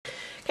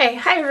Hey,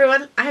 hi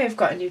everyone! I have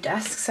got a new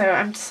desk, so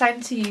I'm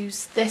deciding to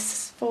use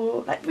this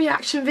for like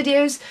reaction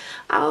videos.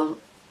 I'll,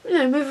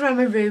 move around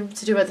my room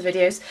to do other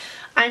videos.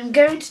 I'm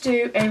going to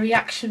do a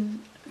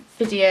reaction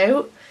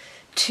video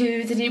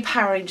to the new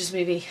Power Rangers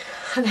movie,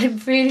 and I'm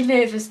really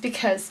nervous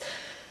because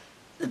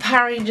the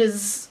Power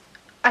Rangers,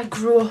 I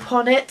grew up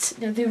on it.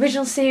 The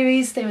original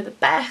series, they were the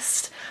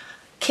best.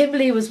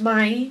 Kimberly was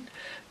my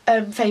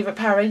favourite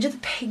Power Ranger, the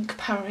pink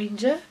Power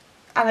Ranger.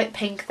 I like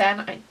pink then,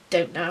 I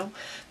don't know.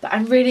 But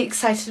I'm really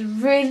excited and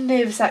really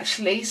nervous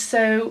actually,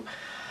 so...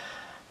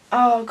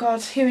 Oh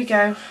god, here we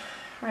go.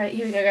 Right,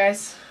 here we go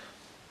guys.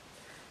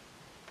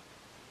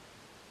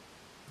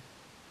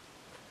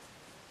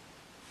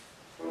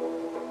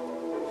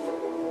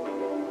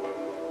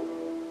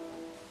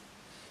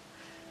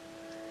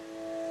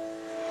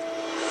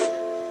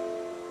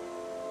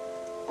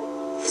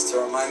 Just to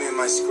remind me of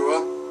my screw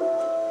up?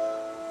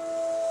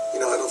 I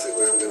don't think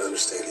we're ever going to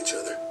understand each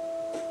other.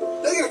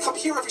 Now you're gonna come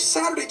here every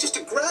Saturday just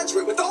to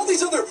graduate with all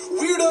these other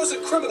weirdos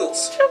and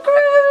criminals.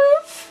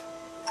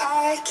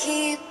 I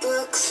keep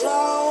a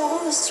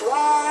close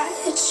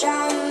watch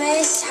on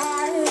this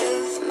heart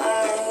of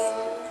mine.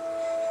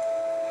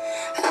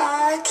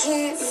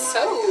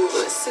 So,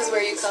 this is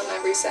where you come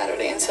every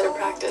Saturday instead of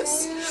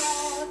practice.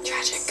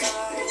 Tragic.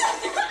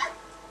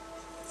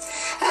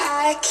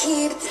 I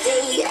keep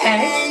the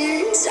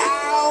ends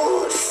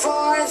out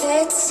for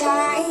the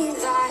tie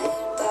that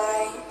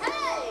binds.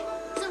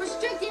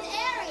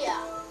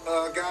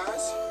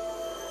 Guys?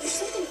 There's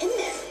something in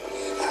there.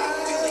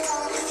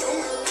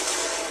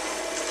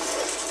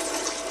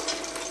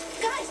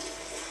 Guys!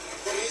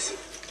 What is it?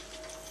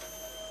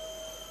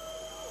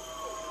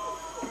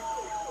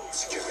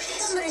 Security.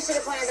 Somebody should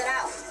have pointed that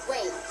out.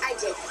 Wait, I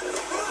did.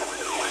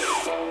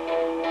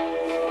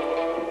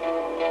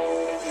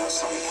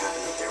 Something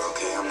happened up there,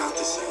 okay? I'm not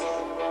the same.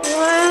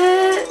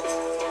 What?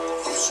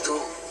 I'm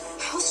strong.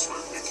 How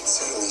strong?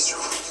 Insanely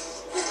strong.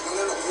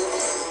 No.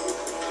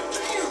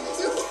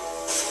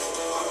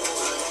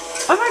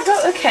 Oh my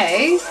god,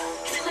 okay. I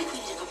feel like we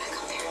need to go back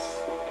up there.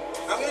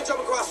 I'm gonna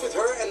jump across with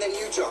her, and then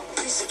you jump.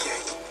 Piece of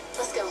cake.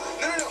 Let's go.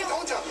 No,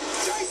 don't jump.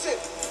 Jason!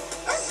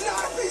 That's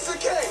not a piece of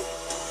cake!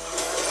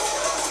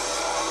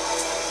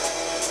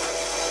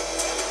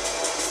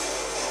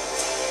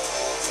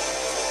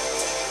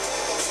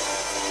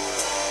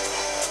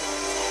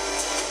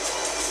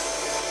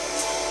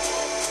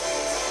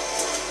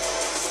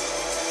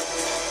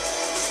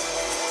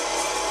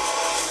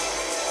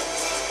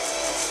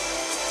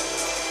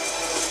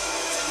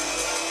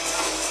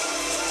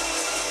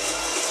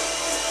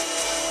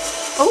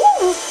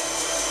 Oh!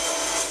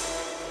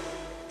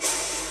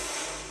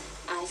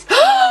 I've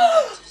been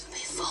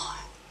before.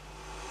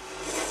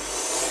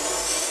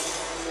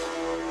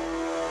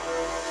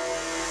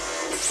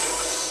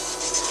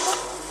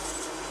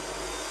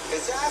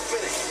 It's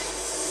happening.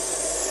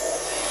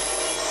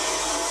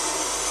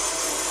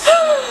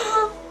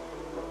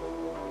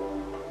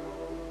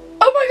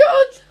 Oh my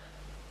god!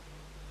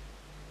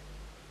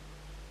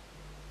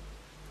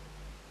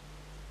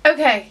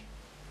 Okay.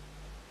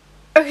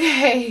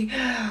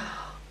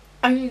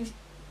 I'm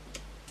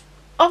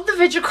on the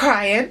verge of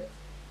crying.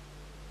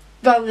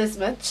 Well, this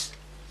much.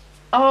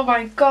 Oh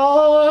my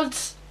god.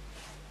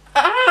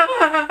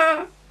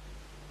 Ah.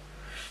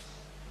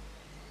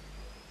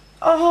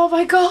 Oh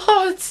my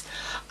god.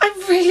 I'm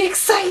really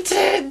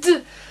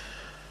excited.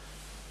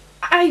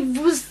 I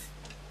was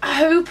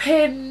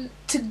hoping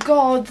to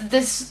God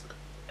this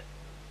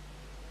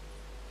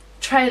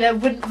trailer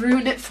wouldn't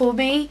ruin it for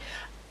me.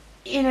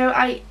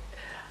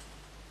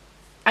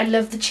 I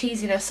love the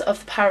cheesiness of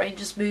the Power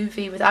Rangers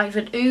movie with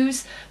Ivan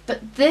Ooze,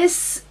 but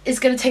this is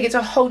going to take it to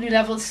a whole new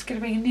level. This is going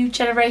to bring a new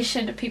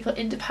generation of people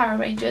into Power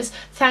Rangers.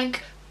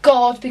 Thank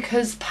God,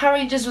 because Power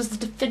Rangers was the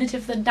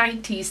definitive of the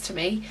 90s to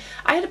me.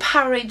 I had a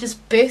Power Rangers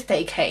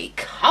birthday cake.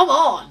 Come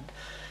on!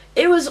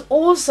 It was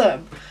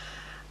awesome.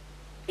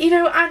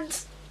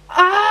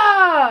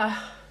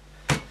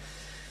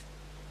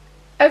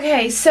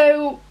 Okay,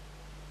 so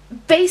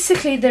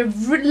basically they're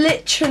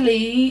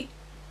literally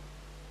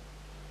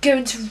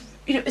going to...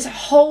 it's a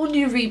whole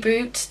new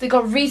reboot. They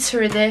got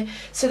Rita in there,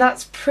 so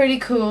that's pretty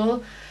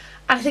cool.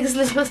 And I think it's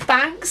Elizabeth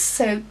Banks,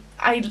 so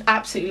I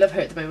absolutely love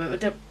her at the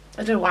moment. I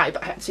don't know why,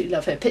 but I absolutely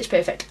love her. Pitch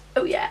Perfect.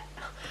 Oh yeah.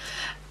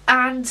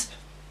 And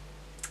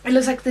it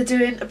looks like they're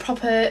doing a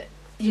proper,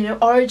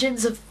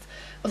 origins of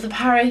the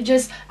Power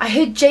Rangers. I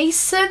heard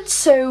Jason,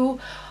 so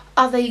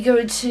are they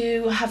going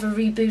to have a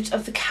reboot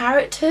of the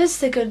characters?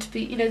 They're going to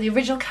be, the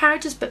original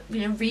characters, but,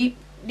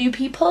 new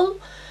people.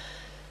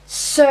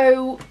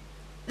 So...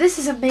 this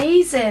is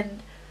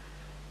amazing.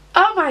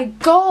 Oh my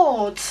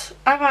god.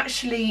 I'm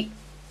actually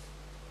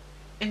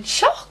in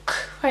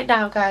shock right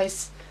now,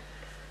 guys.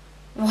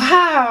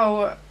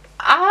 Wow.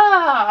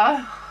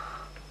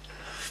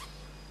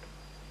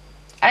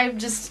 I'm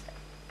just...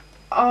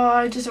 oh,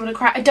 I just want to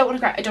cry. I don't want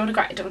to cry. I don't want to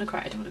cry. I don't want to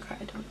cry. I don't want to cry.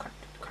 I don't want to cry.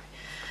 I don't want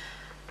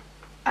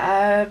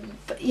to cry.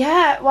 But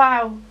yeah,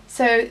 wow.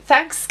 So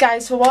thanks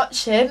guys for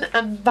watching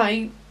and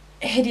my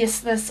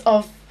hideousness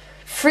of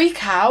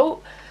freak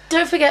out.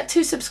 Don't forget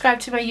to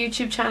subscribe to my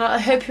YouTube channel. I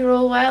hope you're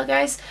all well,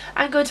 guys.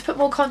 I'm going to put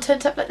more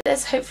content up like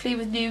this, hopefully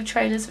with new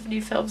trailers of new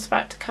films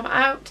about to come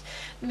out.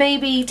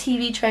 Maybe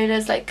TV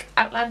trailers like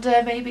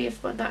Outlander, maybe,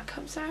 if when that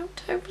comes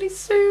out, hopefully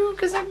soon,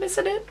 because I'm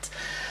missing it.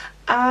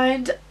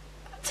 And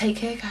take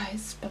care,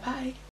 guys. Bye bye.